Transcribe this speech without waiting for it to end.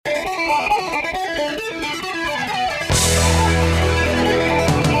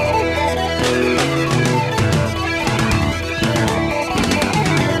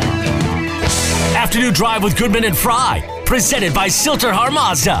new Drive with Goodman and Fry, presented by Silterhar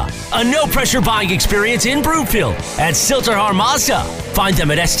Mazda. A no-pressure buying experience in Broomfield at Silterhar Mazda. Find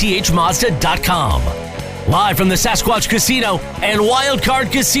them at sthmazda.com. Live from the Sasquatch Casino and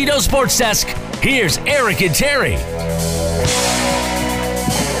Wildcard Casino Sports Desk, here's Eric and Terry.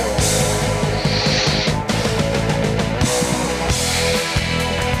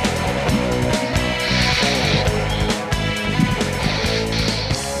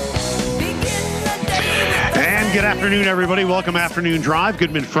 Good afternoon, everybody. Welcome Afternoon Drive.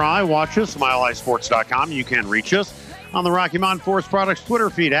 Goodman Fry. Watch us, milehighsports.com. You can reach us on the Rocky Mountain Forest Products Twitter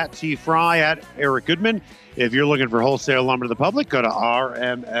feed at TFry, at Eric Goodman. If you're looking for wholesale lumber to the public, go to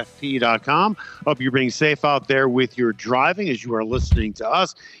rmfp.com. Hope you're being safe out there with your driving as you are listening to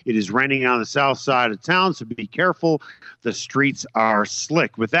us. It is raining on the south side of town, so be careful. The streets are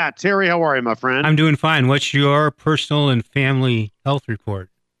slick. With that, Terry, how are you, my friend? I'm doing fine. What's your personal and family health report?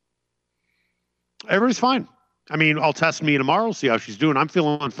 Everybody's fine. I mean, I'll test me tomorrow, see how she's doing. I'm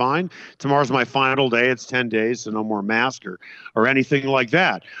feeling fine. Tomorrow's my final day. It's 10 days, so no more mask or anything like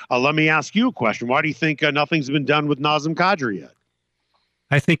that. Let me ask you a question. Why do you think nothing's been done with Nazem Kadri yet?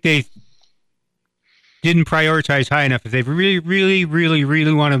 I think they didn't prioritize high enough. If they really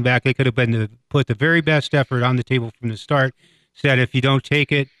want him back, they could have put the very best effort on the table from the start, said if you don't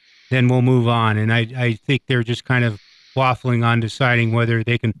take it, then we'll move on. And I think they're just kind of waffling on deciding whether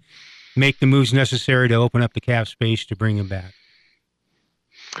they can make the moves necessary to open up the cap space to bring him back.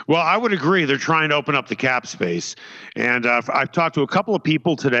 Well, I would agree. They're trying to open up the cap space. And I've talked to a couple of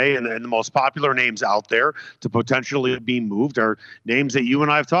people today, and the most popular names out there to potentially be moved are names that you and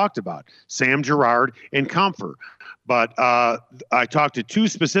I have talked about, Sam Girard and Comfer. But I talked to two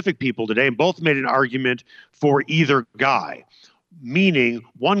specific people today, and both made an argument for either guy. Meaning,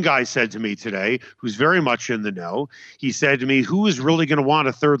 one guy said to me today, who's very much in the know, he said to me, who is really going to want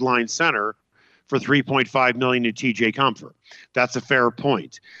a third-line center for $3.5 million to TJ Comfer? That's a fair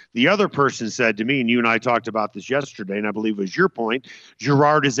point. The other person said to me, and you and I talked about this yesterday, and I believe it was your point,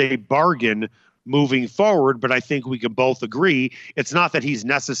 Girard is a bargain moving forward, but I think we can both agree it's not that he's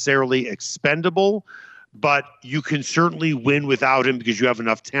necessarily expendable, but you can certainly win without him because you have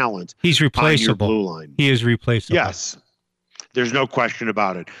enough talent. He's replaceable. On your blue line. He is replaceable. Yes. There's no question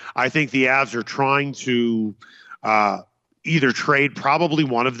about it. I think the Avs are trying to either trade probably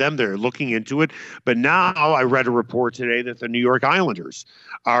one of them. They're looking into it. But now I read a report today that the New York Islanders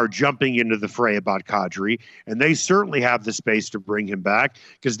are jumping into the fray about Kadri, and they certainly have the space to bring him back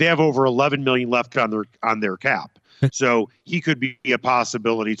because they have over $11 million left on their cap. So he could be a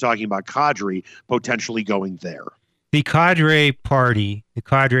possibility, talking about Kadri potentially going there. The Kadri party, the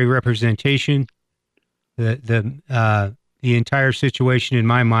Kadri representation, the entire situation, in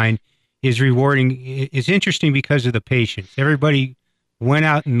my mind, is rewarding. It's interesting because of the patience. Everybody went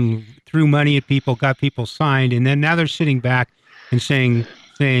out and threw money at people, got people signed, and then now they're sitting back and saying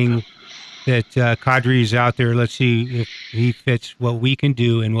that Kadri is out there. Let's see if he fits what we can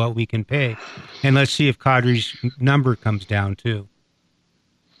do and what we can pay, and let's see if Kadri's number comes down too.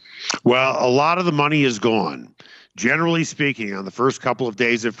 Well, a lot of the money is gone. Generally speaking, on the first couple of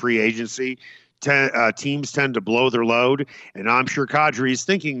days of free agency, teams tend to blow their load, and I'm sure Kadri is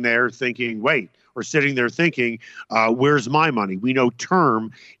sitting there thinking, where's my money? We know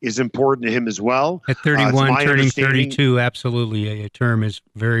term is important to him as well. At 31, turning 32, absolutely, a term is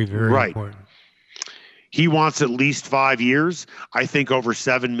very, very important. He wants at least 5 years. I think over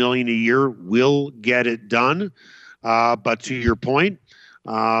 $7 million a year will get it done. But to your point,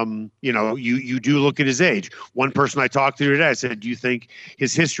 you do look at his age. One person I talked to today, I said, do you think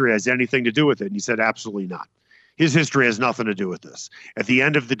his history has anything to do with it? And he said, absolutely not. His history has nothing to do with this. At the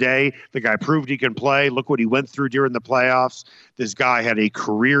end of the day, the guy proved he can play. Look what he went through during the playoffs. This guy had a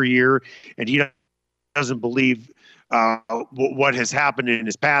career year, and he doesn't believe what has happened in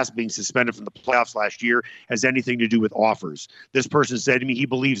his past, being suspended from the playoffs last year, has anything to do with offers. This person said to me he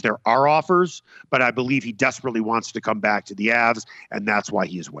believes there are offers, but I believe he desperately wants to come back to the Avs, and that's why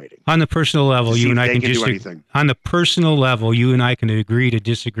he is waiting. On the personal level, you and I can disagree. On the personal level, you and I can agree to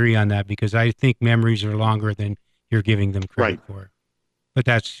disagree on that because I think memories are longer than you're giving them credit for. But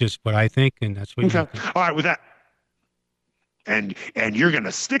that's just what I think, and that's what you think. All right, with that, and you're going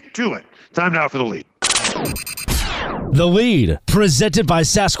to stick to it. Time now for the lead. The Lead, presented by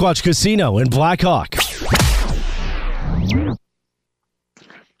Sasquatch Casino in Blackhawk.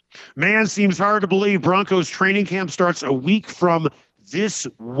 Man, seems hard to believe Broncos training camp starts a week from this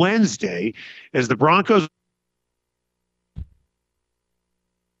Wednesday as the Broncos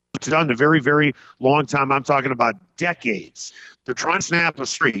done in a very, very long time. I'm talking about decades. They're trying to snap a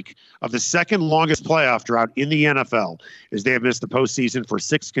streak of the second longest playoff drought in the NFL, as they have missed the postseason for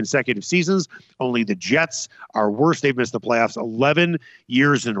 6 consecutive seasons. Only the Jets are worse. They've missed the playoffs 11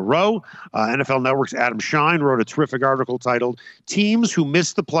 years in a row. NFL Network's Adam Shine wrote a terrific article titled "Teams Who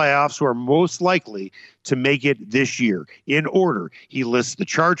Miss the Playoffs Who Are Most Likely to Make It This Year." In order, he lists the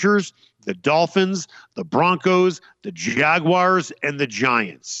Chargers, the Dolphins, the Broncos, the Jaguars, and the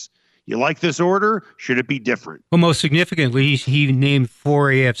Giants. You like this order? Should it be different? Well, most significantly, he named 4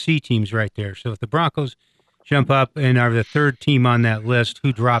 AFC teams right there. So if the Broncos jump up and are the third team on that list,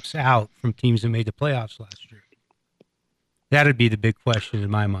 who drops out from teams that made the playoffs last year? That'd be the big question in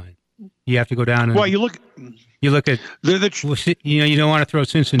my mind. You have to go down and you look at you don't want to throw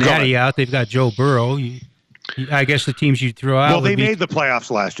Cincinnati out. They've got Joe Burrow. I guess the teams you'd throw out. Well, they made the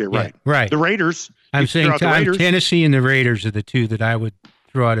playoffs last year, right? Yeah, right. The Raiders. I'm saying Tennessee and the Raiders are the two that I would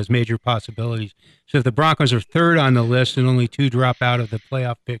throw out as major possibilities. So if the Broncos are third on the list and only 2 drop out of the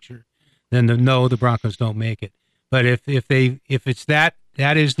playoff picture, then the Broncos don't make it. But if it's that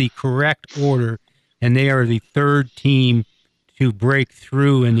is the correct order, and they are the third team to break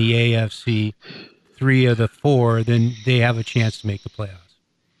through in the AFC, 3 of the 4, then they have a chance to make the playoffs.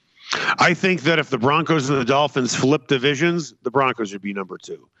 I think that if the Broncos and the Dolphins flip divisions, the Broncos would be number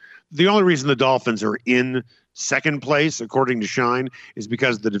 2. The only reason the Dolphins are in second place, according to Shine, is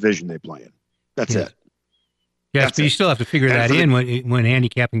because of the division they play in. That's it. Yes, but you still have to figure that in when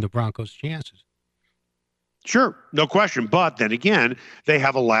handicapping the Broncos' chances. Sure, no question. But then again, they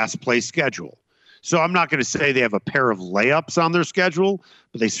have a last place schedule. So I'm not going to say they have a pair of layups on their schedule,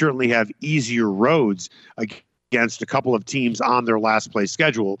 but they certainly have easier roads against a couple of teams on their last place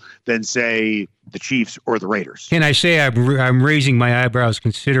schedule than, say, the Chiefs or the Raiders. Can I say I'm raising my eyebrows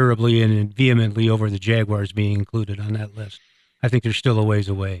considerably and vehemently over the Jaguars being included on that list? I think they're still a ways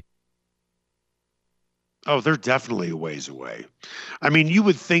away. Oh, they're definitely a ways away. I mean, you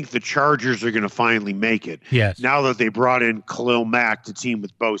would think the Chargers are going to finally make it. Yes. Now that they brought in Khalil Mack to team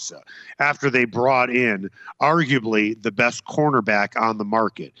with Bosa, after they brought in arguably the best cornerback on the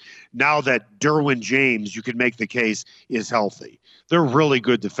market. Now that Derwin James, you could make the case, is healthy. They're really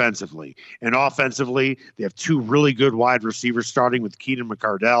good defensively. And offensively, they have 2 really good wide receivers, starting with Keenan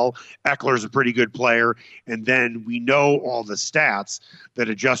McCardell. Eckler's a pretty good player. And then we know all the stats that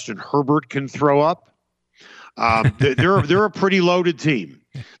a Justin Herbert can throw up. They're a pretty loaded team.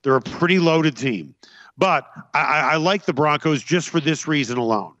 They're a pretty loaded team. But I like the Broncos just for this reason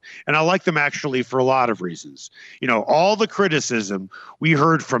alone. And I like them actually for a lot of reasons. You know, all the criticism we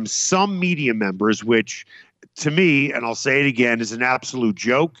heard from some media members, which to me, and I'll say it again, is an absolute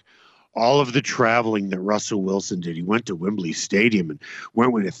joke. All of the traveling that Russell Wilson did. He went to Wembley Stadium and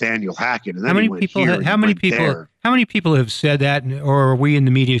went with Nathaniel Hackett. And then how many people have said that, or are we in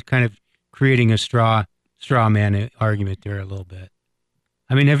the media kind of creating a straw man argument there a little bit?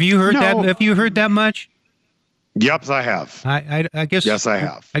 I mean, have you heard that? Have you heard that much? Yep, I have. I guess. Yes, I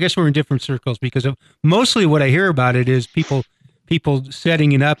have. I guess we're in different circles because of mostly what I hear about it is people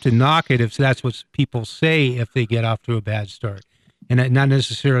setting it up to knock it if that's what people say if they get off to a bad start, and not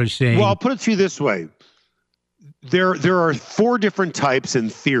necessarily saying. Well, I'll put it to you this way: there are 4 different types in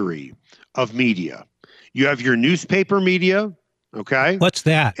theory of media. You have your newspaper media. Okay. What's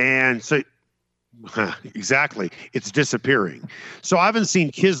that? And so. Exactly. It's disappearing. So I haven't seen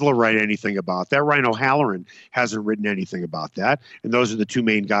Kisler write anything about that. Ryan O'Halloran hasn't written anything about that. And those are the 2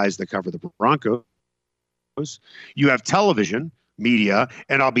 main guys that cover the Broncos. You have television media.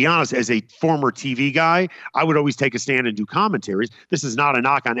 And I'll be honest, as a former TV guy, I would always take a stand and do commentaries. This is not a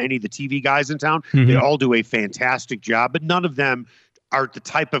knock on any of the TV guys in town. Mm-hmm. They all do a fantastic job, but none of them are the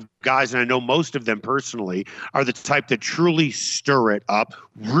type of guys, and I know most of them personally, are the type that truly stir it up,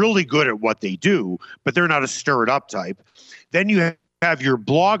 really good at what they do, but they're not a stir it up type. Then you have your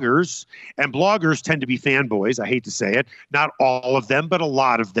bloggers, and bloggers tend to be fanboys. I hate to say it. Not all of them, but a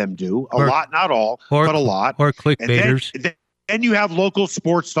lot of them do. A lot, not all, but a lot. Or clickbaiters. Then you have local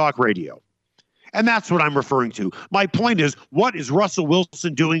sports talk radio. And that's what I'm referring to. My point is, what is Russell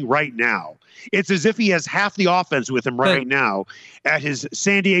Wilson doing right now? It's as if he has half the offense with him right now at his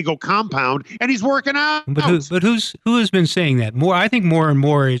San Diego compound, and he's working out. But who has been saying that? I think more and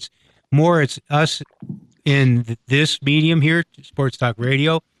more it's us in this medium here, sports talk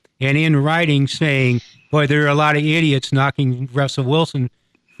radio, and in writing saying, boy, there are a lot of idiots knocking Russell Wilson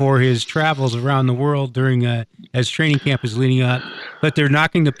for his travels around the world during as training camp is leading up, but they're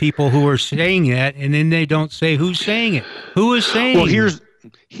knocking the people who are saying that, and then they don't say who's saying it. Who is saying? Well,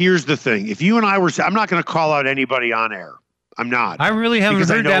 here's the thing. If you and I were, I'm not going to call out anybody on air. I'm not. I really haven't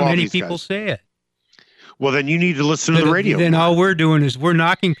heard that many people say it. Well, then you need to listen to the radio. Then all we're doing is we're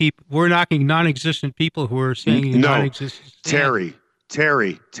knocking non-existent people who are saying non-existent. Terry.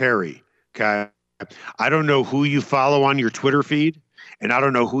 Okay. I don't know who you follow on your Twitter feed, and I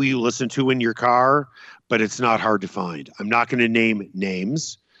don't know who you listen to in your car, but it's not hard to find. I'm not going to name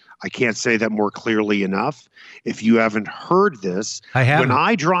names. I can't say that more clearly enough. If you haven't heard this, I haven't. When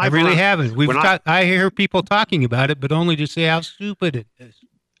I drive, I really haven't. I hear people talking about it, but only to say how stupid it is.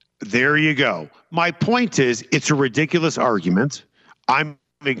 There you go. My point is, it's a ridiculous argument. I'm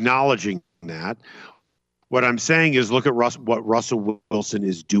acknowledging that. What I'm saying is, look at what Russell Wilson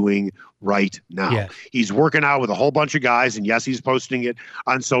is doing right now. Yes. He's working out with a whole bunch of guys, and yes, he's posting it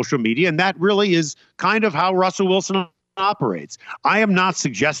on social media, and that really is kind of how Russell Wilson operates. I am not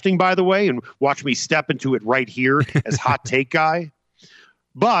suggesting, by the way, and watch me step into it right here as hot take guy,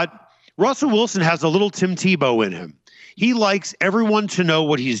 but Russell Wilson has a little Tim Tebow in him. He likes everyone to know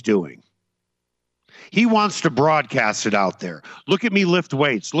what he's doing. He wants to broadcast it out there. Look at me lift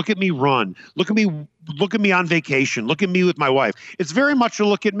weights. Look at me run. Look at me on vacation. Look at me with my wife. It's very much a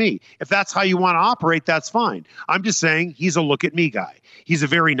look at me. If that's how you want to operate, that's fine. I'm just saying he's a look at me guy. He's a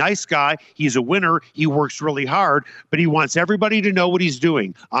very nice guy. He's a winner. He works really hard, but he wants everybody to know what he's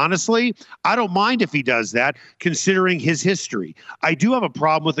doing. Honestly, I don't mind if he does that, considering his history. I do have a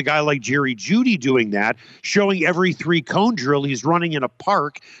problem with a guy like Jerry Jeudy doing that, showing every 3-cone drill he's running in a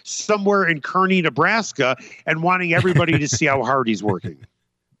park somewhere in Kearney, Nebraska, and wanting everybody to see how hard he's working.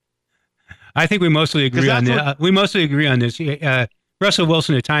 I think we mostly agree on that. We mostly agree on this. Russell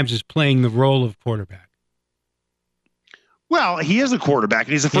Wilson at times is playing the role of quarterback. Well, he is a quarterback,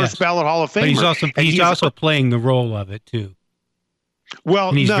 and he's a first ballot Hall of Famer. But he's also playing the role of it too. Well,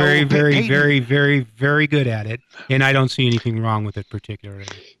 and he's very good at it, and I don't see anything wrong with it particularly.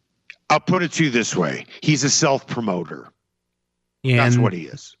 I'll put it to you this way: he's a self-promoter. And that's what he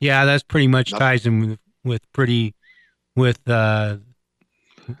is. Yeah, that's pretty much ties him with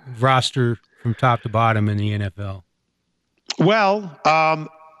roster from top to bottom in the NFL. Well,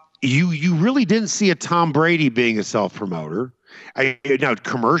 you really didn't see a Tom Brady being a self-promoter. Now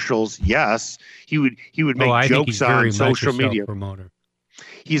commercials, yes, he would make jokes on social media.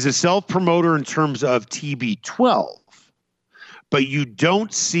 He's a self-promoter in terms of TB12, but you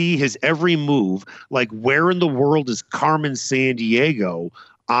don't see his every move. Like, where in the world is Carmen Sandiego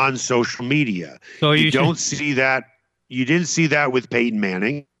on social media? So you don't see that. You didn't see that with Peyton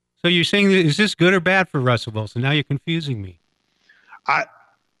Manning. So you're saying, is this good or bad for Russell Wilson? Now you're confusing me. I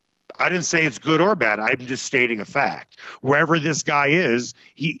didn't say it's good or bad. I'm just stating a fact. Wherever this guy is,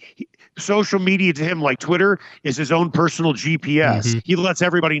 he social media to him, like Twitter, is his own personal GPS. Mm-hmm. He lets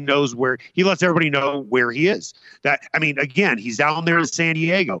everybody know where he is. Again, he's down there in San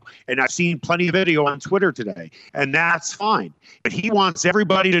Diego, and I've seen plenty of video on Twitter today, and that's fine. But he wants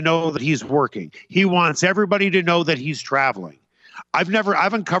everybody to know that he's working. He wants everybody to know that he's traveling.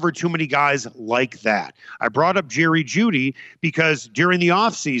 I've uncovered too many guys like that. I brought up Jerry Jeudy because during the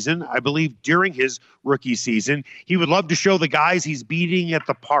offseason, I believe during his rookie season, he would love to show the guys he's beating at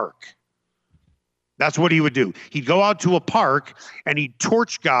the park. That's what he would do. He'd go out to a park and he'd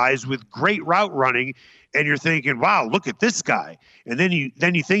torch guys with great route running, and you're thinking, wow, look at this guy. And then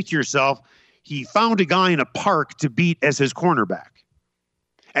you think to yourself, he found a guy in a park to beat as his cornerback.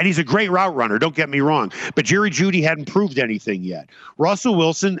 And he's a great route runner, don't get me wrong. But Jerry Jeudy hadn't proved anything yet. Russell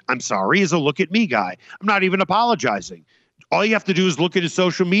Wilson, I'm sorry, is a look-at-me guy. I'm not even apologizing. All you have to do is look at his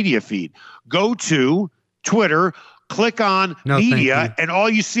social media feed. Go to Twitter, click on media, and all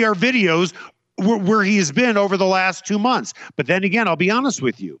you see are videos where he has been over the last 2 months. But then again, I'll be honest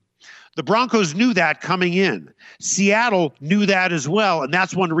with you. The Broncos knew that coming in. Seattle knew that as well, and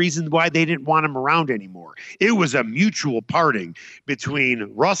that's one reason why they didn't want him around anymore. It was a mutual parting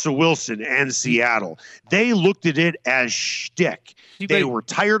between Russell Wilson and Seattle. They looked at it as shtick. They were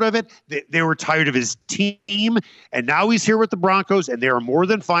tired of it. They were tired of his team, and now he's here with the Broncos, and they are more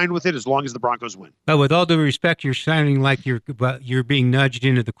than fine with it as long as the Broncos win. But with all due respect, you're sounding like you're being nudged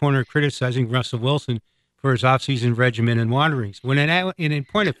into the corner criticizing Russell Wilson for his off-season regimen and wanderings. When in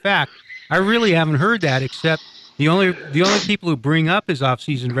point of fact, I really haven't heard that, except the only people who bring up his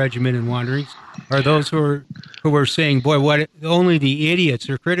off-season regimen and wanderings are those who are saying, "Boy, what only the idiots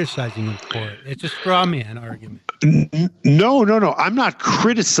are criticizing him for it." It's a straw man argument. No. I'm not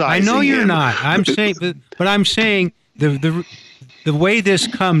criticizing. I know you're not. I'm saying, but I'm saying the way this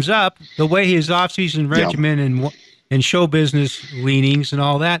comes up, the way his off-season regimen and show business leanings and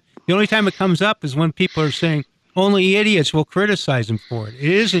all that. The only time it comes up is when people are saying only idiots will criticize him for it. It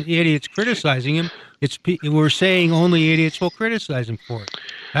isn't idiots criticizing him. We're saying only idiots will criticize him for it.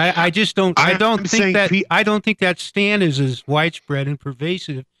 I don't think that stand is as widespread and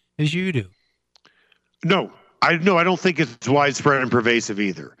pervasive as you do. No, I don't think it's widespread and pervasive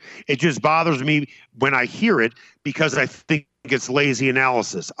either. It just bothers me when I hear it because I think it's lazy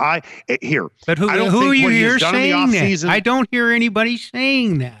analysis. But who I don't are think you what here he's done in the saying that? offseason. I don't hear anybody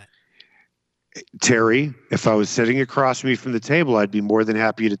saying that. Terry, if I was sitting across from me from the table, I'd be more than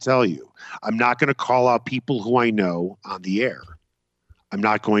happy to tell you. I'm not going to call out people who I know on the air. I'm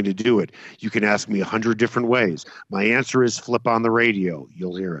not going to do it. You can ask me 100 different ways. My answer is flip on the radio.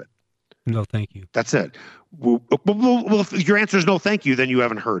 You'll hear it. No, thank you. That's it. Well, if your answer is no, thank you, then you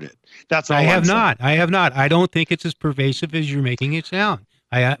haven't heard it. That's all I have saying. not. I have not. I don't think it's as pervasive as you're making it sound.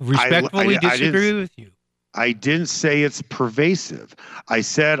 I respectfully disagree with you. I didn't say it's pervasive. I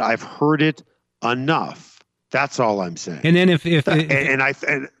said I've heard it enough. That's all I'm saying. And then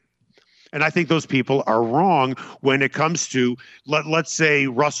and I think those people are wrong when it comes to, let's say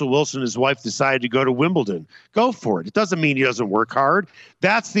Russell Wilson and his wife decided to go to Wimbledon. Go for it. It doesn't mean he doesn't work hard.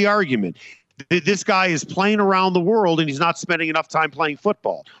 That's the argument. This guy is playing around the world and he's not spending enough time playing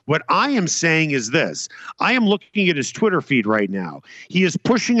football. What I am saying is this. I am looking at his Twitter feed right now. He is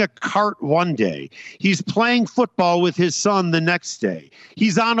pushing a cart one day. He's playing football with his son the next day.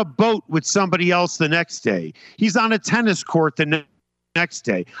 He's on a boat with somebody else the next day. He's on a tennis court the next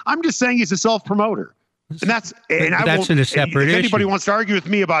day. I'm just saying he's a self-promoter. And that's a separate issue. If anybody wants to argue with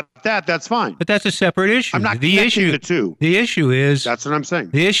me about that, that's fine. But that's a separate issue. I'm not connecting the two. The issue is that's what I'm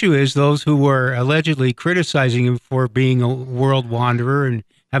saying. The issue is those who were allegedly criticizing him for being a world wanderer and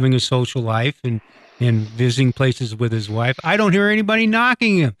having a social life and visiting places with his wife. I don't hear anybody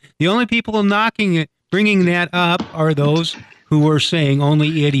knocking him. The only people bringing that up are those who were saying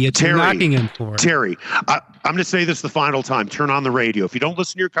only idiots are knocking him for it. Terry, I'm going to say this the final time. Turn on the radio. If you don't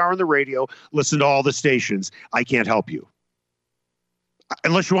listen to your car on the radio, listen to all the stations. I can't help you.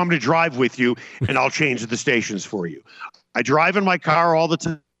 Unless you want me to drive with you, and I'll change the stations for you. I drive in my car all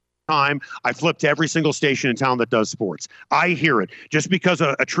the time. I flip to every single station in town that does sports. I hear it. Just because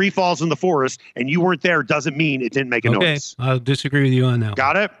a tree falls in the forest and you weren't there doesn't mean it didn't make a noise. I'll disagree with you on that.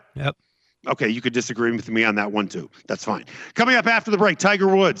 Got it? Yep. Okay, you could disagree with me on that one, too. That's fine. Coming up after the break,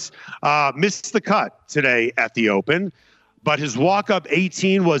 Tiger Woods missed the cut today at the Open, but his walk-up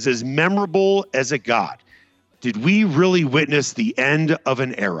 18 was as memorable as it got. Did we really witness the end of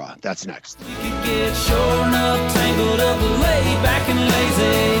an era? That's next. We could get shorn up, tangled up, laid back and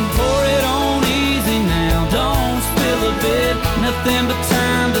lazy. Pour it on easy now, don't spill a bit. Nothing but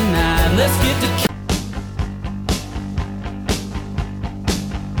time tonight. Let's get to...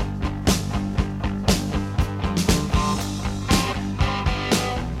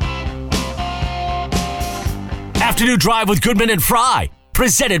 Afternoon Drive with Goodman and Fry,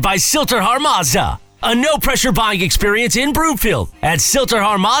 presented by Silterhar Mazda. A no-pressure buying experience in Broomfield at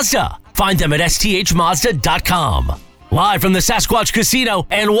Silterhar Mazda. Find them at sthmazda.com. Live from the Sasquatch Casino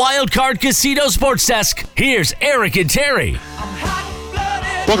and Wildcard Casino Sports Desk, here's Eric and Terry.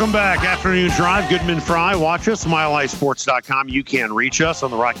 Welcome back. Afternoon Drive, Goodman Fry. Watch us, milehighsports.com. You can reach us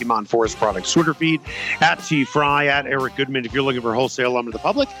on the Rocky Mountain Forest Products Twitter feed, at TFry, at Eric Goodman. If you're looking for wholesale lumber to the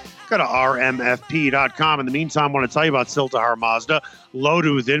public, go to rmfp.com. In the meantime, I want to tell you about Silterhar Mazda.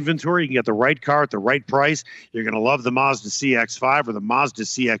 Loaded with inventory. You can get the right car at the right price. You're going to love the Mazda CX-5 or the Mazda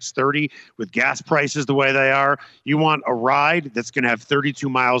CX-30 with gas prices the way they are. You want a ride that's going to have 32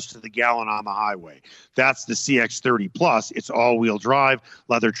 miles to the gallon on the highway. That's the CX-30 Plus. It's all-wheel drive,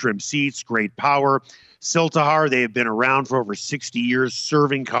 leather trim seats, great power. Silterhar, they have been around for over 60 years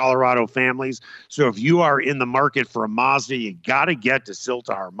serving Colorado families. So if you are in the market for a Mazda, you got to get to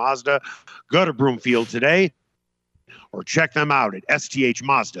Silterhar Mazda. Go to Broomfield today or check them out at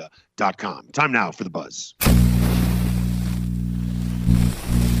sthmazda.com. Time now for The Buzz.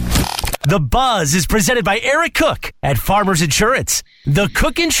 The Buzz is presented by Eric Cook at Farmers Insurance. The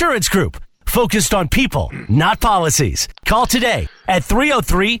Cook Insurance Group, focused on people, not policies. Call today at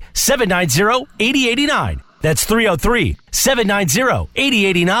 303-790-8089. That's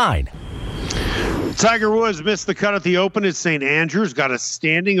 303-790-8089. Tiger Woods missed the cut at the Open at St. Andrews, got a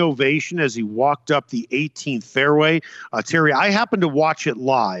standing ovation as he walked up the 18th fairway. Terry, I happened to watch it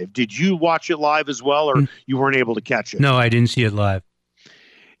live. Did you watch it live as well, or you weren't able to catch it? No, I didn't see it live.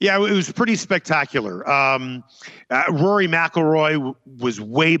 Yeah, it was pretty spectacular. Rory McIlroy was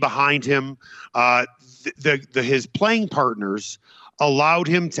way behind him. His playing partners allowed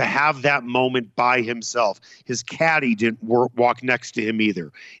him to have that moment by himself. His caddy didn't walk next to him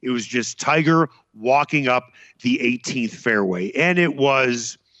either. It was just Tiger walking up the 18th fairway, and it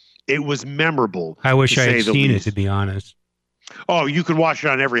was memorable. I wish I had seen it, to be honest. Oh, you could watch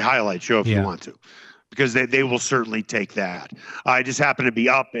it on every highlight show if you want to, because they will certainly take that. I just happened to be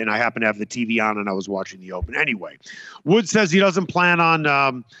up, and I happened to have the TV on, and I was watching the Open. Anyway, Woods says he doesn't plan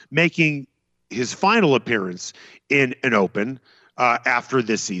on making his final appearance in an Open after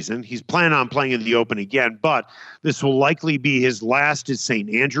this season. He's planning on playing in the Open again, but this will likely be his last at St.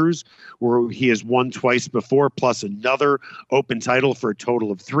 Andrews, where he has won twice before, plus another Open title for a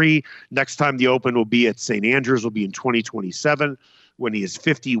total of 3. Next time the Open will be at St. Andrews will be in 2027 when he is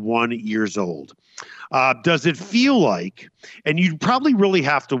 51 years old. Does it feel like, and you probably really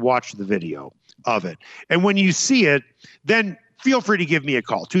have to watch the video of it, and when you see it, then feel free to give me a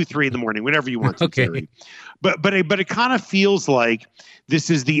call, 2, 3 in the morning, whenever you want to, Okay. Terry. But it kind of feels like this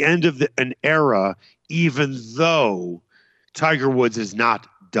is the end of an era, even though Tiger Woods is not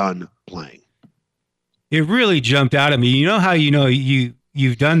done playing. It really jumped out at me. You know how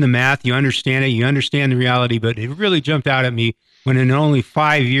you've done the math, you understand it, you understand the reality, but it really jumped out at me when in only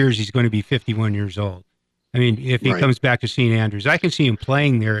 5 years he's going to be 51 years old. I mean, if he comes back to St. Andrews, I can see him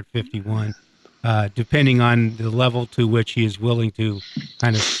playing there at 51. Depending on the level to which he is willing to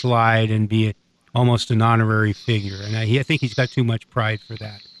kind of slide and be almost an honorary figure. And I think he's got too much pride for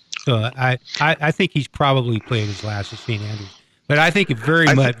that. So I think he's probably played his last at St. Andrews. But I think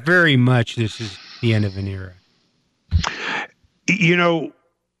very much this is the end of an era. You know,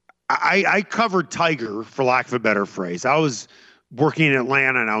 I covered Tiger, for lack of a better phrase. I was working in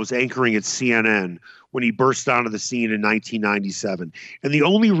Atlanta and I was anchoring at CNN when he burst onto the scene in 1997. And the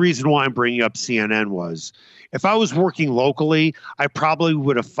only reason why I'm bringing up CNN was if I was working locally, I probably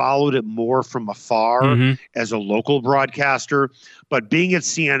would have followed it more from afar as a local broadcaster. But being at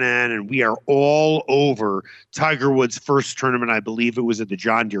CNN, and we are all over Tiger Woods' first tournament, I believe it was at the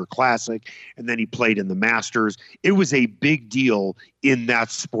John Deere Classic, and then he played in the Masters. It was a big deal in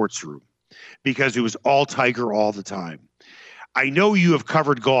that sports room because it was all Tiger all the time. I know you have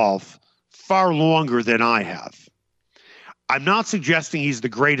covered golf far longer than I have. I'm not suggesting he's the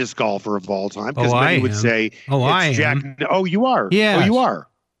greatest golfer of all time, because many would say it's Jack. Oh, you are. Yeah. Oh, you are.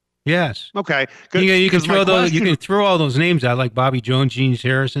 Yes. Okay. You can throw those. You can throw all those names out, like Bobby Jones, Gene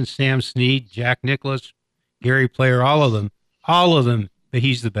Harrison, Sam Snead, Jack Nicklaus, Gary Player, all of them. But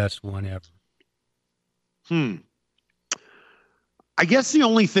he's the best one ever. I guess the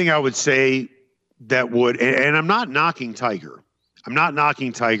only thing I would say that would, and I'm not knocking Tiger. I'm not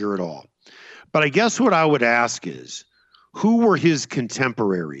knocking Tiger at all. But I guess what I would ask is, who were his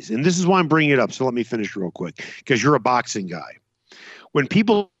contemporaries? And this is why I'm bringing it up, so let me finish real quick, because you're a boxing guy. When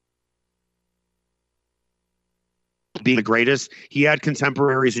people being the greatest, he had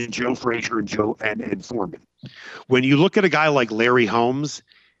contemporaries in Joe Frazier and Foreman. When you look at a guy like Larry Holmes,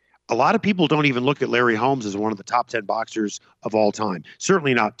 a lot of people don't even look at Larry Holmes as one of the top 10 boxers of all time.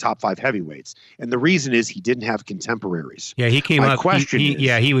 Certainly not top 5 heavyweights. And the reason is he didn't have contemporaries. Yeah, he came My up. Question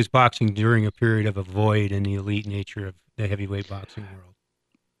he was boxing during a period of a void in the elite nature of the heavyweight boxing world.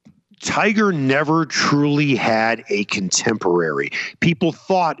 Tiger never truly had a contemporary. People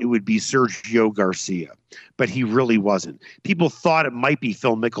thought it would be Sergio Garcia, but he really wasn't. People thought it might be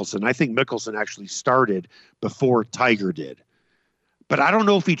Phil Mickelson. I think Mickelson actually started before Tiger did. But I don't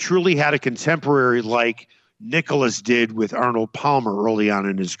know if he truly had a contemporary like Nicklaus did with Arnold Palmer early on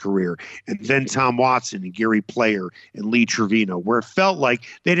in his career, and then Tom Watson and Gary Player and Lee Trevino, where it felt like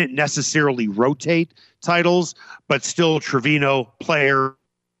they didn't necessarily rotate titles, but still Trevino, Player,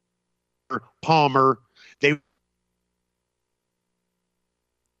 Palmer,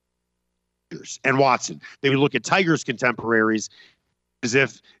 and Watson. They would look at Tiger's contemporaries as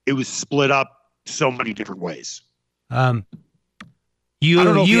if it was split up so many different ways. You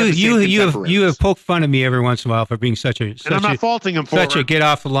have poked fun at me every once in a while for being and I'm not faulting him for such a get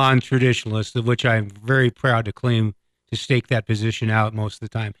off the lawn traditionalist, of which I'm very proud to claim to stake that position out most of the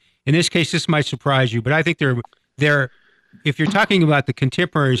time. In this case, this might surprise you, but I think there. If you're talking about the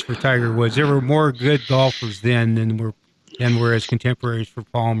contemporaries for Tiger Woods, there were more good golfers then than were as contemporaries for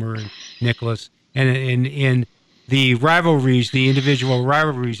Palmer and Nicklaus, and the rivalries, the individual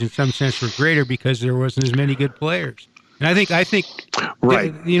rivalries, in some sense, were greater because there wasn't as many good players. And I think,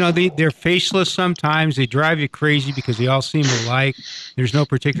 right. They're faceless sometimes. They drive you crazy because they all seem alike. There's no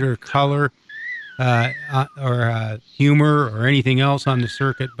particular color or humor or anything else on the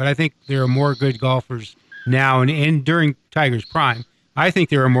circuit. But I think there are more good golfers now, and during Tiger's prime, I think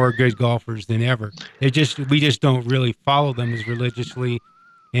there are more good golfers than ever. We just don't really follow them as religiously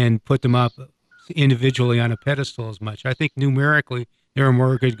and put them up individually on a pedestal as much. I think numerically there are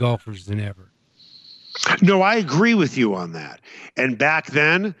more good golfers than ever. No, I agree with you on that. And back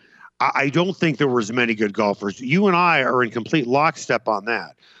then, I don't think there were as many good golfers. You and I are in complete lockstep on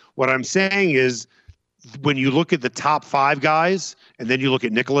that. What I'm saying is when you look at the top 5 guys, and then you look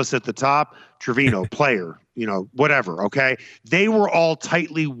at Nicholas at the top, Trevino, player, whatever. Okay, they were all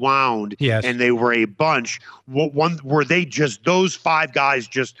tightly wound, yes, and they were a bunch. Were they just those 5 guys?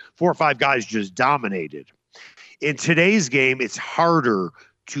 Just 4 or 5 guys just dominated. In today's game, it's harder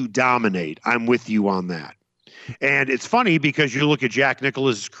to dominate. I'm with you on that. And it's funny because you look at Jack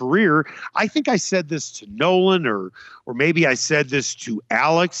Nicklaus' career. I think I said this to Nolan, or maybe I said this to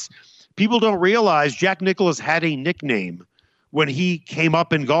Alex. People don't realize Jack Nicklaus had a nickname when he came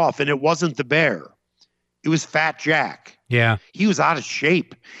up in golf, and it wasn't the Bear. It was Fat Jack. Yeah. He was out of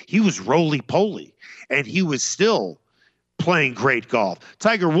shape. He was roly-poly, and he was still playing great golf.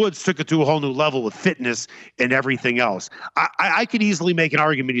 Tiger Woods took it to a whole new level with fitness and everything else. I could easily make an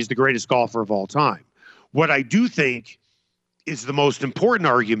argument he's the greatest golfer of all time. What I do think is the most important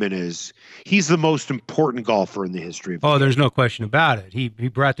argument is he's the most important golfer in the history of the game. There's no question about it. He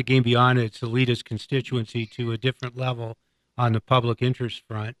brought the game beyond its elitist constituency to a different level on the public interest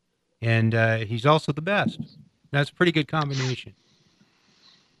front, and he's also the best. That's a pretty good combination.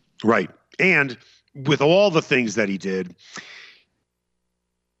 Right. And with all the things that he did,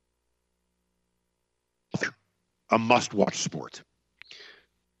 a must-watch sport.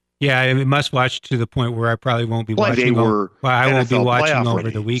 Yeah, I mean, must watch to the point where I probably won't be watching. I won't be watching over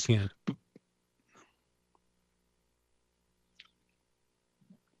the weekend.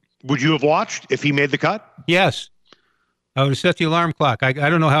 Would you have watched if he made the cut? Yes, I would have set the alarm clock. I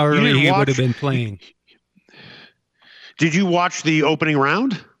don't know how early he would have been playing. Did you watch the opening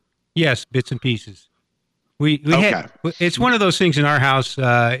round? Yes, bits and pieces. We had. It's one of those things in our house.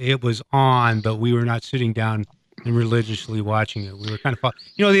 It was on, but we were not sitting down and religiously watching it. We were kind of,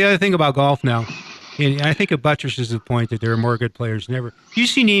 the other thing about golf now, and I think it buttresses the point that there are more good players than ever. You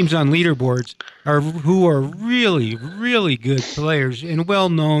see names on leaderboards who are really, really good players and well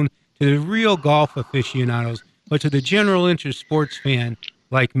known to the real golf aficionados, but to the general interest sports fan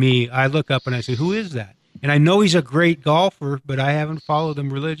like me, I look up and I say, who is that? And I know he's a great golfer, but I haven't followed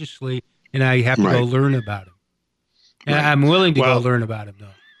him religiously, and I have to go learn about him. And I'm willing to go learn about him, though.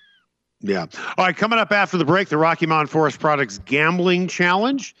 Yeah. All right, coming up after the break, the Rocky Mountain Forest Products Gambling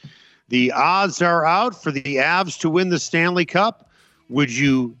Challenge. The odds are out for the Avs to win the Stanley Cup. Would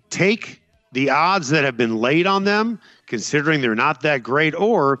you take the odds that have been laid on them, considering they're not that great,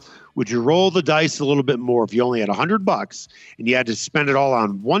 or would you roll the dice a little bit more? If you only had $100 and you had to spend it all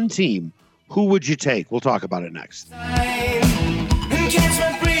on one team, who would you take? We'll talk about it next.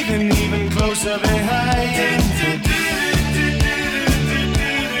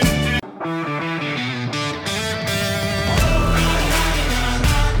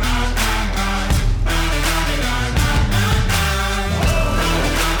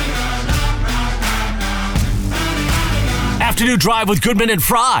 Afternoon Drive with Goodman and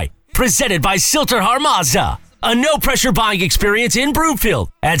Fry, presented by Silterhar Mazda. A no-pressure buying experience in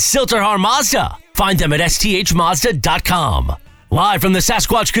Broomfield at Silterhar Mazda. Find them at sthmazda.com. Live from the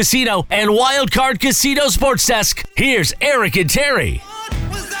Sasquatch Casino and Wildcard Casino Sports Desk, here's Eric and Terry.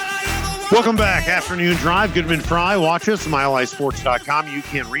 Welcome back. Afternoon Drive, Goodman Fry. Watch us, MileHighSports.com. You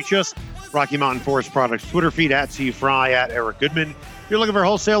can reach us. Rocky Mountain Forest Products Twitter feed at CFry, at Eric Goodman. If you're looking for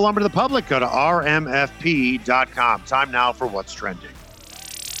wholesale lumber to the public, go to rmfp.com. Time now for What's Trending.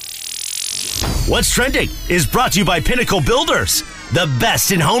 What's Trending is brought to you by Pinnacle Builders, the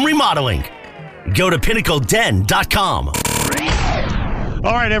best in home remodeling. Go to pinnacleden.com.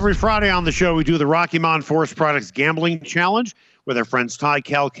 All right, every Friday on the show, we do the Rocky Mountain Forest Products Gambling Challenge with our friends Ty,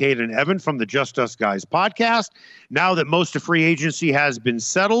 Cal, Kate, and Evan from the Just Us Guys podcast. Now that most of free agency has been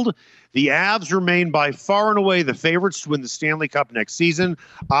settled, the Avs remain by far and away the favorites to win the Stanley Cup next season.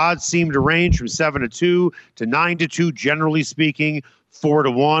 Odds seem to range from 7-2 to 9-2, generally speaking,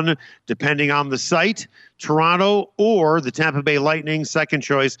 4-1, depending on the site. Toronto or the Tampa Bay Lightning, second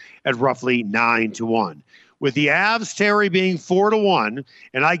choice, at roughly 9-1. With the Avs, Terry, being 4-1,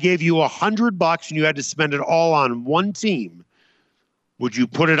 and I gave you $100 and you had to spend it all on one team, would you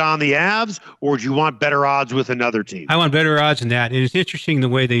put it on the Avs, or do you want better odds with another team? I want better odds than that. And it's interesting the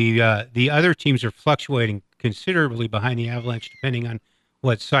way the other teams are fluctuating considerably behind the Avalanche, depending on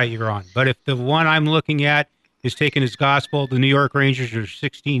what site you're on. But if the one I'm looking at is taken as gospel, the New York Rangers are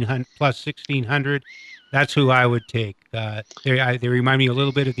 1,600 plus 1,600. That's who I would take. They remind me a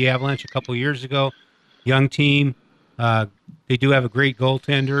little bit of the Avalanche a couple of years ago. Young team. They do have a great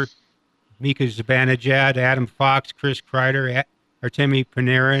goaltender. Mika Zibanejad, Adam Fox, Chris Kreider, Artemi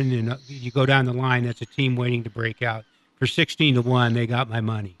Panarin, and you go down the line, that's a team waiting to break out. For 16-1, they got my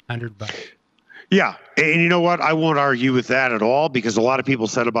money, $100. Yeah. And you know what? I won't argue with that at all, because a lot of people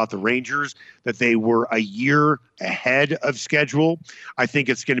said about the Rangers that they were a year ahead of schedule. I think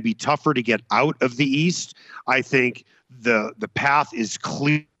it's going to be tougher to get out of the East. I think the path is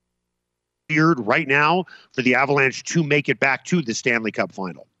cleared right now for the Avalanche to make it back to the Stanley Cup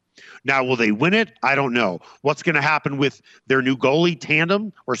final. Now, will they win it? I don't know. What's going to happen with their new goalie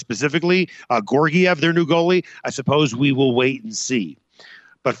tandem, or specifically Georgiev, their new goalie? I suppose we will wait and see.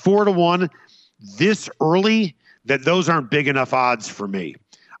 But 4-1 this early, that those aren't big enough odds for me.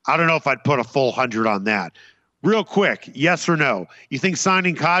 I don't know if I'd put a full 100 on that. Real quick, yes or no? You think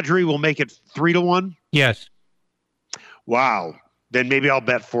signing Kadri will make it 3-1? Yes. Wow. Then maybe I'll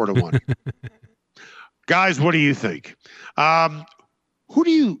bet 4-1. Guys, what do you think? Who do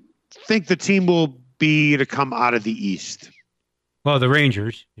you think the team will be to come out of the East? Well, the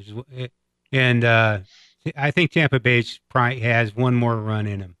Rangers. And I think Tampa Bay probably has one more run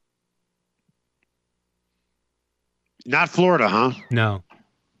in them. Not Florida, huh? No.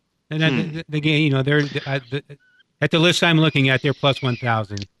 And the game, they're at the list I'm looking at, they're plus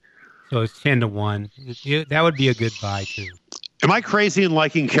 1,000. So it's 10-1. That would be a good buy, too. Am I crazy in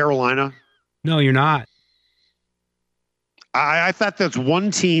liking Carolina? No, you're not. I thought that's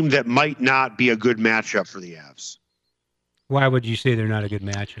one team that might not be a good matchup for the Avs. Why would you say they're not a good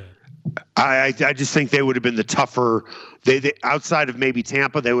matchup? I just think they would have been the tougher. They outside of maybe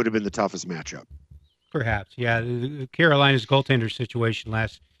Tampa, they would have been the toughest matchup. Perhaps, yeah. Carolina's goaltender situation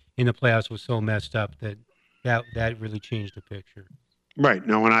last in the playoffs was so messed up that really changed the picture. Right.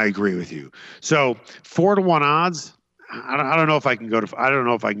 No, and I agree with you. So 4-1 odds. I don't know if I can go with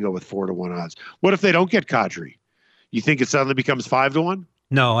 4-1 odds. What if they don't get Kadri? You think it suddenly becomes 5-1?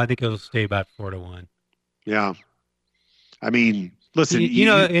 No, I think it'll stay about 4-1. Yeah. I mean, listen,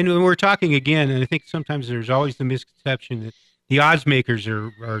 and when we're talking again, and I think sometimes there's always the misconception that the odds makers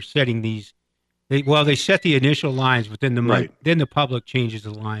are setting these. They set the initial lines, but then then the public changes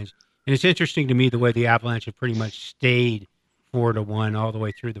the lines. And it's interesting to me the way the Avalanche have pretty much stayed 4-1 all the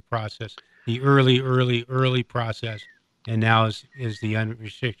way through the process, the early process, and now is the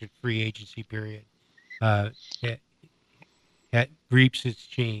unrestricted free agency period that reaps its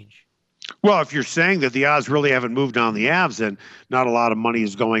change. Well, if you're saying that the odds really haven't moved on the Avs, then not a lot of money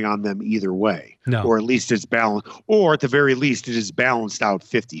is going on them either way. No. Or at least it's balanced, or at the very least it is balanced out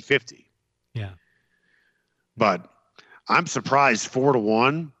 50-50. Yeah. But I'm surprised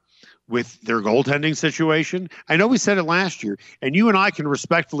 4-1 with their goaltending situation. I know we said it last year, and you and I can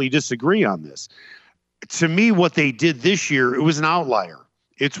respectfully disagree on this. To me, what they did this year, it was an outlier.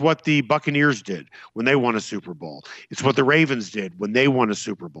 It's what the Buccaneers did when they won a Super Bowl. It's what the Ravens did when they won a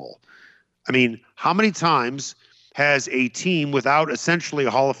Super Bowl. I mean, how many times has a team without essentially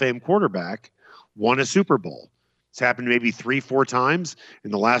a Hall of Fame quarterback won a Super Bowl? It's happened maybe 3-4 times in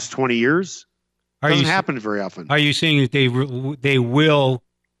the last 20 years. Doesn't happen very often. Are you saying that they will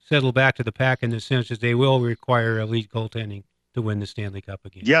settle back to the pack in the sense that they will require elite goaltending to win the Stanley Cup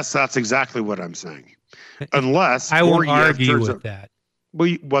again? Yes, that's exactly what I'm saying. Unless I won't argue with that.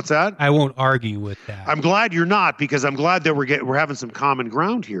 Well, what's that? I won't argue with that. I'm glad you're not, because I'm glad that we're having some common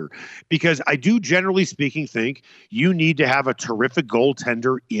ground here. Because I do, generally speaking, think you need to have a terrific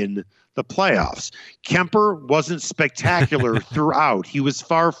goaltender in the playoffs. Kemper wasn't spectacular throughout. He was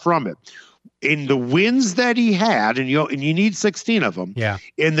far from it. In the wins that he had, and you need 16 of them. Yeah.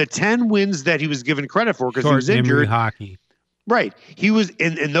 In the 10 wins that he was given credit for because he was injured. Hockey. Right. He was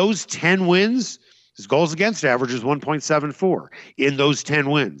in those 10 wins. His goals against average is 1.74 in those 10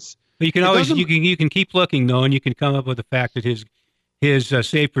 wins. But you can you can keep looking though, and you can come up with the fact that his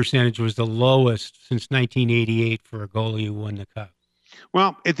save percentage was the lowest since 1988 for a goalie who won the cup.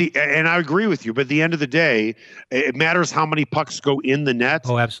 Well, and I agree with you, but at the end of the day, it matters how many pucks go in the net.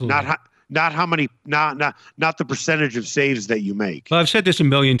 Oh, absolutely. Not how many, not the percentage of saves that you make. Well, I've said this a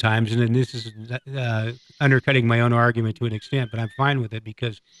million times, and this is undercutting my own argument to an extent, but I'm fine with it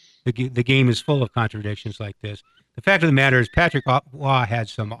because the game is full of contradictions like this. The fact of the matter is Patrick Waugh had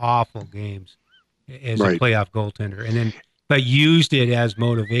some awful games as a playoff goaltender, but used it as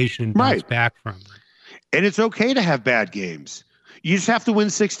motivation and bounced back from it. And it's okay to have bad games. You just have to win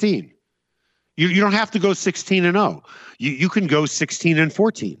 16. You don't have to go 16-0. You can go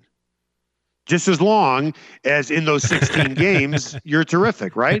 16-14. Just as long as in those 16 games, you're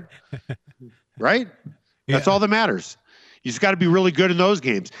terrific, right? Right? That's all that matters. You just got to be really good in those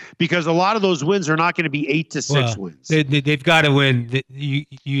games because a lot of those wins are not going to be 8-6 wins. They've got to win.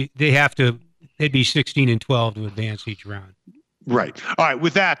 They have to. They'd be 16-12 to advance each round. Right. All right.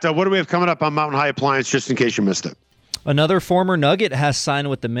 With that, what do we have coming up on Mountain High Appliance? Just in case you missed it. Another former Nugget has signed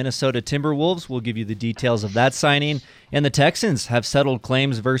with the Minnesota Timberwolves. We'll give you the details of that signing. And the Texans have settled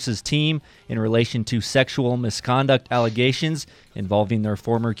claims versus team in relation to sexual misconduct allegations involving their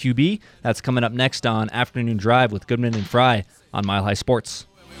former QB. That's coming up next on Afternoon Drive with Goodman and Fry on Mile High Sports.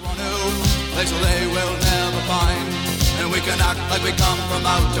 They will never find, and we can act like we come from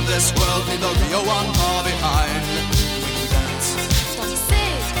out of this world, leave the real one far behind. We can dance.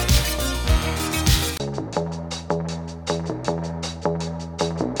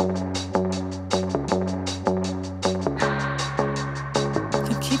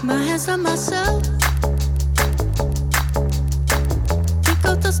 Can keep my hands on myself.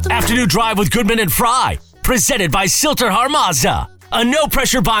 Afternoon Drive with Goodman and Fry, presented by Silterhar Mazda. A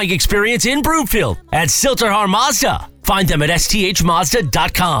no-pressure buying experience in Broomfield at Silterhar Mazda. Find them at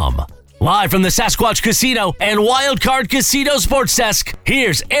sthmazda.com. Live from the Sasquatch Casino and Wildcard Casino Sports Desk,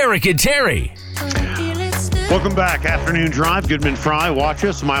 here's Eric and Terry. Welcome back. Afternoon Drive, Goodman Fry. Watch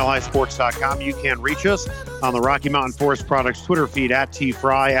us, milehighsports.com. You can reach us on the Rocky Mountain Forest Products Twitter feed at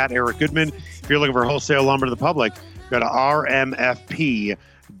TFry, at Eric Goodman. If you're looking for wholesale lumber to the public, go to rmfp.com.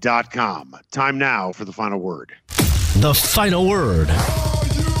 Time now for the final word. The final word.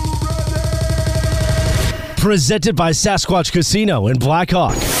 Presented by Sasquatch Casino in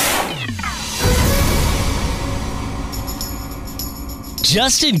Blackhawk.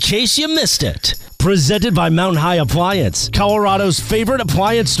 Just in case you missed it. Presented by Mountain High Appliance, Colorado's favorite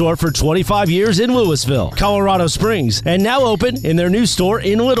appliance store for 25 years in Louisville, Colorado Springs, and now open in their new store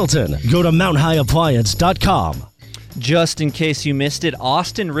in Littleton. Go to mountainhighappliance.com. Just in case you missed it,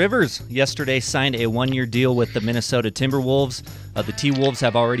 Austin Rivers yesterday signed a one-year deal with the Minnesota Timberwolves. The T-Wolves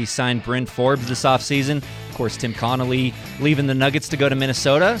have already signed Bryn Forbes this offseason. Of course, Tim Connolly leaving the Nuggets to go to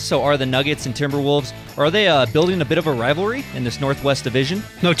Minnesota. So are the Nuggets and Timberwolves, are they building a bit of a rivalry in this Northwest Division?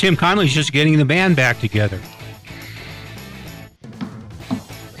 No, Tim Connolly's just getting the band back together.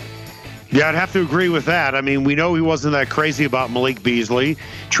 Yeah, I'd have to agree with that. I mean, we know he wasn't that crazy about Malik Beasley,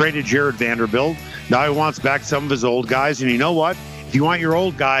 traded Jared Vanderbilt. Now he wants back some of his old guys. And you know what? If you want your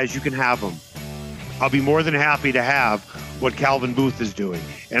old guys, you can have them. I'll be more than happy to have what Calvin Booth is doing.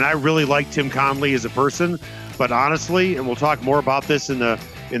 And I really like Tim Connolly as a person. But honestly, and we'll talk more about this in the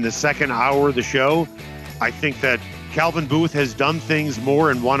second hour of the show, I think that Calvin Booth has done things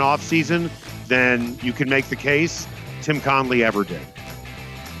more in one offseason than you can make the case Tim Connolly ever did.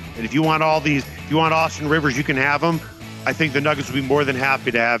 And if you want if you want Austin Rivers, you can have them. I think the Nuggets would be more than happy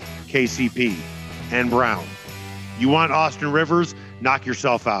to have KCP and Brown. You want Austin Rivers, knock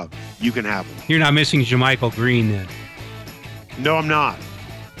yourself out. You can have him. You're not missing JaMychal Green then. No, I'm not.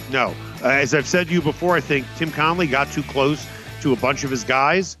 No. As I've said to you before, I think Tim Connolly got too close to a bunch of his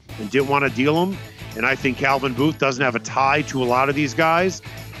guys and didn't want to deal them. And I think Calvin Booth doesn't have a tie to a lot of these guys.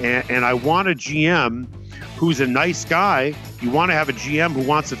 And I want a GM who's a nice guy. You want to have a GM who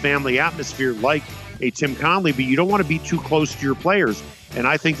wants a family atmosphere like a Tim Connolly, but you don't want to be too close to your players. And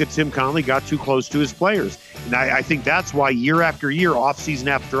I think that Tim Connolly got too close to his players. And I think that's why year after year, offseason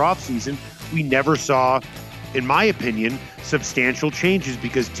after offseason, we never saw, in my opinion, substantial changes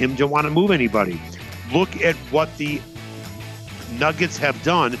because Tim didn't want to move anybody. Look at what the Nuggets have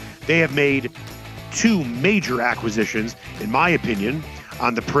done. They have made two major acquisitions, in my opinion,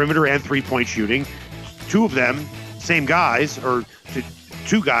 on the perimeter and three-point shooting. Two of them, same guys, or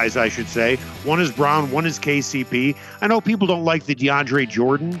two guys, I should say. One is Brown, one is KCP. I know people don't like the DeAndre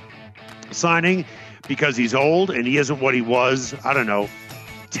Jordan signing because he's old and he isn't what he was,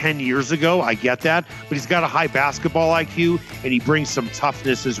 10 years ago. I get that. But he's got a high basketball IQ and he brings some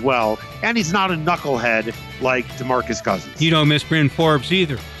toughness as well. And he's not a knucklehead like DeMarcus Cousins. You don't miss Bryn Forbes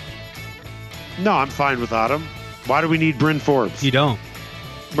either. No, I'm fine without him. Why do we need Bryn Forbes? You don't.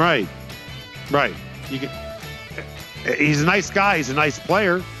 Right. He's a nice guy. He's a nice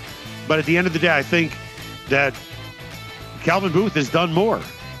player. But at the end of the day, I think that Calvin Booth has done more.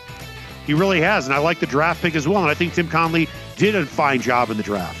 He really has. And I like the draft pick as well. And I think Tim Connolly did a fine job in the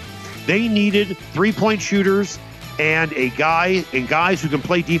draft. They needed three-point shooters and guys who can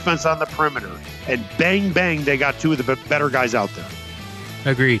play defense on the perimeter. And bang, bang, they got two of the better guys out there.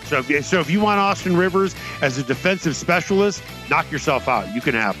 Agreed. So if you want Austin Rivers as a defensive specialist, knock yourself out. You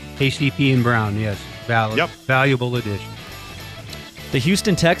can have him. KCP and Brown, yes. Valuable addition. The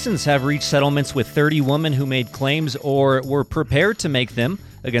Houston Texans have reached settlements with 30 women who made claims or were prepared to make them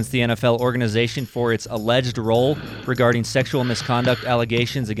against the NFL organization for its alleged role regarding sexual misconduct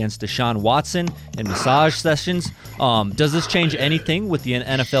allegations against Deshaun Watson and massage sessions. Does this change anything with the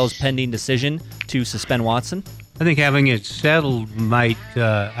NFL's pending decision to suspend Watson? I think having it settled might,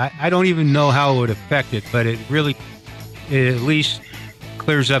 I don't even know how it would affect it, but it at least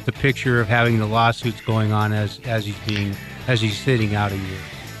clears up the picture of having the lawsuits going on as he's sitting out a year.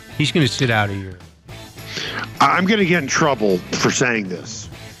 He's going to sit out a year. I'm going to get in trouble for saying this,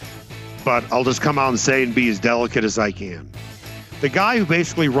 but I'll just come out and say and be as delicate as I can. The guy who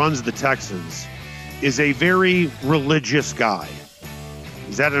basically runs the Texans is a very religious guy.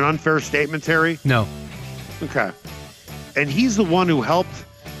 Is that an unfair statement, Terry? No. Okay. And he's the one who helped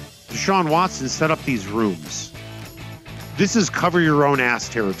Deshaun Watson set up these rooms. This is cover your own ass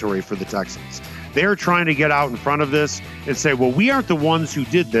territory for the Texans. They're trying to get out in front of this and say, well, we aren't the ones who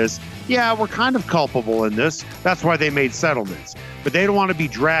did this. Yeah, we're kind of culpable in this. That's why they made settlements. But they don't want to be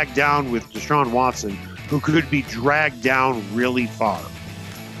dragged down with Deshaun Watson, who could be dragged down really far.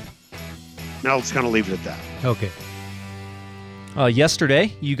 Now let's kind of leave it at that. Okay.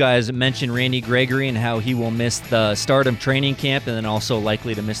 Yesterday, you guys mentioned Randy Gregory and how he will miss the start of training camp and then also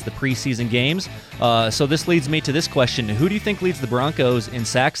likely to miss the preseason games. So this leads me to this question. Who do you think leads the Broncos in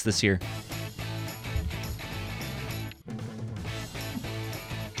sacks this year?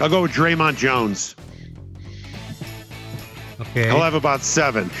 I'll go with Draymond Jones. Okay. He'll have about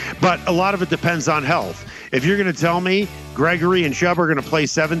 7. But a lot of it depends on health. If you're going to tell me Gregory and Chubb are going to play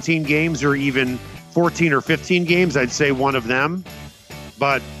 17 games or even 14 or 15 games, I'd say one of them.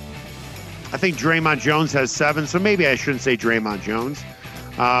 But I think Draymond Jones has 7, so maybe I shouldn't say Draymond Jones.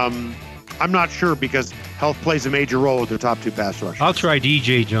 I'm not sure because health plays a major role with the top 2 pass rushers. I'll try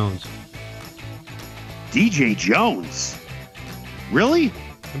DJ Jones. DJ Jones? Really?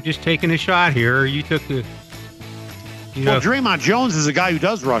 I'm just taking a shot here. You took the... Well, Draymond Jones is a guy who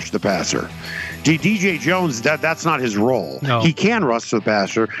does rush the passer. DJ Jones, that's not his role. No. He can rush the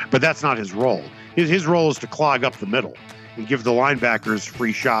passer, but that's not his role. His role is to clog up the middle and give the linebackers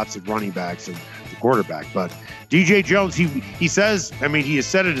free shots at running backs and the quarterback. But DJ Jones, he says, I mean, he has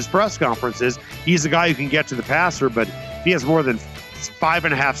said at his press conferences, he's a guy who can get to the passer, but if he has more than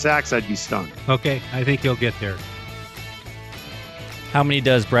 5.5 sacks, I'd be stunned. Okay, I think he'll get there. How many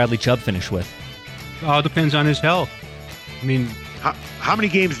does Bradley Chubb finish with? All depends on his health. I mean, how many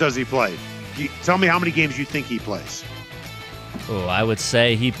games does he play? Tell me how many games you think he plays. Oh, I would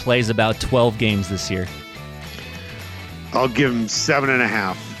say he plays about 12 games this year. I'll give him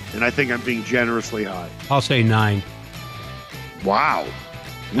 7.5, and I think I'm being generously high. I'll say 9. Wow.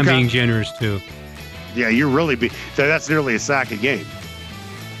 I'm being generous too. Yeah, you're really that's nearly a sack a game.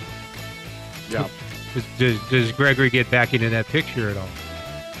 Yeah. Does Gregory get back into that picture at all?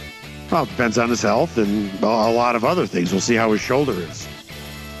 Well, it depends on his health and a lot of other things. We'll see how his shoulder is.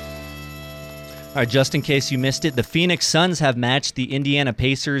 All right, just in case you missed it, the Phoenix Suns have matched the Indiana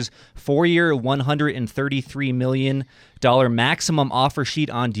Pacers' 4-year, $133 million maximum offer sheet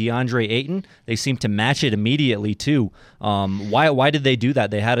on DeAndre Ayton. They seem to match it immediately, too. Why did they do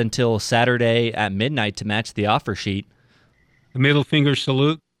that? They had until Saturday at midnight to match the offer sheet. The middle finger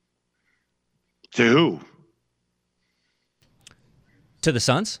salute. To who? To the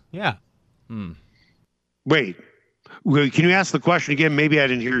Suns? Yeah. Wait. Can you ask the question again? Maybe I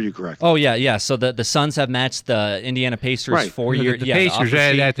didn't hear you correctly. Oh, yeah. So the Suns have matched the Indiana Pacers' 4-year... The Pacers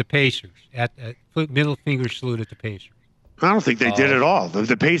at the Pacers. At middle finger salute at the Pacers. I don't think they did at all.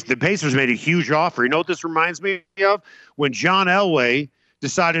 The Pacers made a huge offer. You know what this reminds me of? When John Elway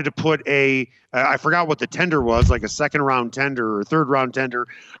decided to put I forgot what the tender was, like a second-round tender or third-round tender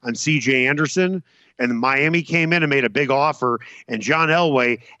on C.J. Anderson. And Miami came in and made a big offer, and John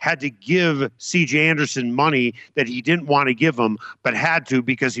Elway had to give C.J. Anderson money that he didn't want to give him, but had to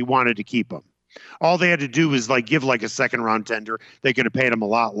because he wanted to keep him. All they had to do was give a second-round tender. They could have paid him a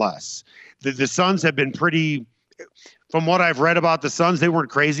lot less. The Suns have been pretty, from what I've read about the Suns, they weren't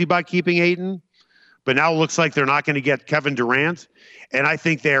crazy about keeping Ayton, but now it looks like they're not going to get Kevin Durant, and I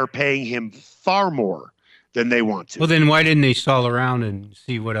think they are paying him far more than they want to. Well, then why didn't they stall around and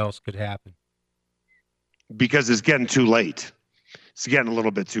see what else could happen? Because it's getting too late. It's getting a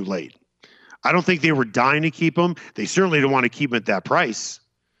little bit too late. I don't think they were dying to keep him. They certainly don't want to keep him at that price,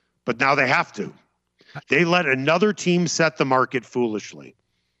 but now they have to. They let another team set the market foolishly.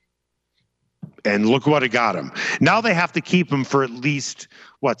 And look what it got him. Now they have to keep him for at least,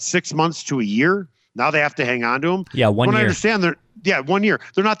 6 months to a year? Now they have to hang on to him? Yeah, 1 year. I understand 1 year.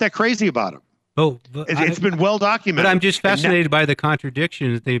 They're not that crazy about him. It's been well documented. But I'm just fascinated by the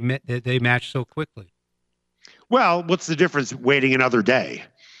contradiction that they matched so quickly. Well, what's the difference waiting another day?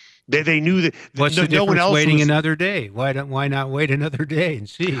 They knew that. What's the difference waiting another day? Why not wait another day and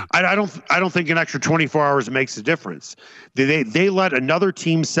see? I don't think an extra 24 hours makes a difference. They let another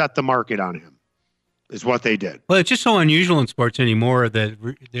team set the market on him. Is what they did. Well, it's just so unusual in sports anymore that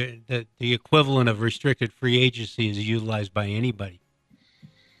the equivalent of restricted free agency is utilized by anybody.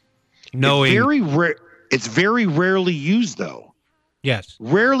 It's very rarely used, though. Yes.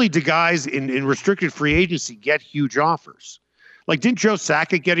 Rarely do guys in restricted free agency get huge offers. Like, didn't Joe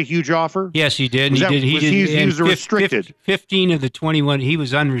Sakic get a huge offer? Yes, he did. He was restricted. 15 of the 21. He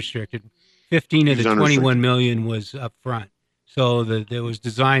was unrestricted. 15 of the 21 million was up front. So that was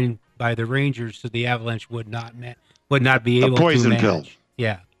designed by the Rangers so the Avalanche would not be able to manage. A poison pill.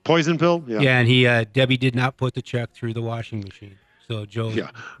 Yeah. Poison pill? Yeah. Yeah, and Debbie did not put the check through the washing machine. So Joe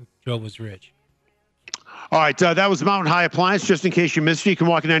was rich. All right, that was Mountain High Appliance. Just in case you missed it, you can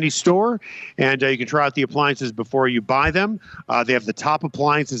walk in any store, and you can try out the appliances before you buy them. They have the top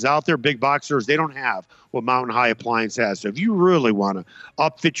appliances out there. Big box stores, they don't have what Mountain High Appliance has. So if you really want to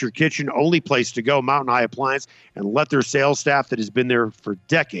upfit your kitchen, only place to go, Mountain High Appliance, and let their sales staff that has been there for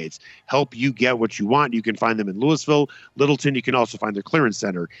decades help you get what you want. You can find them in Louisville, Littleton. You can also find their clearance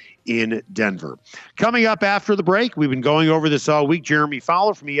center in Denver. Coming up after the break, we've been going over this all week. Jeremy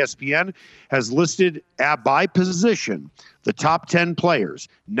Fowler from ESPN has listed by position the top 10 players.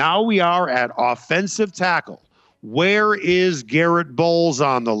 Now we are at offensive tackle. Where is Garrett Bowles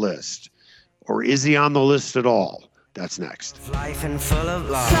on the list? Or is he on the list at all? That's next. Life and full of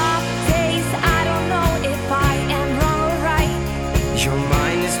love. Some days I don't know if I am wrong or right. Your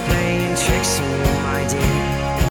mind is playing tricks on me.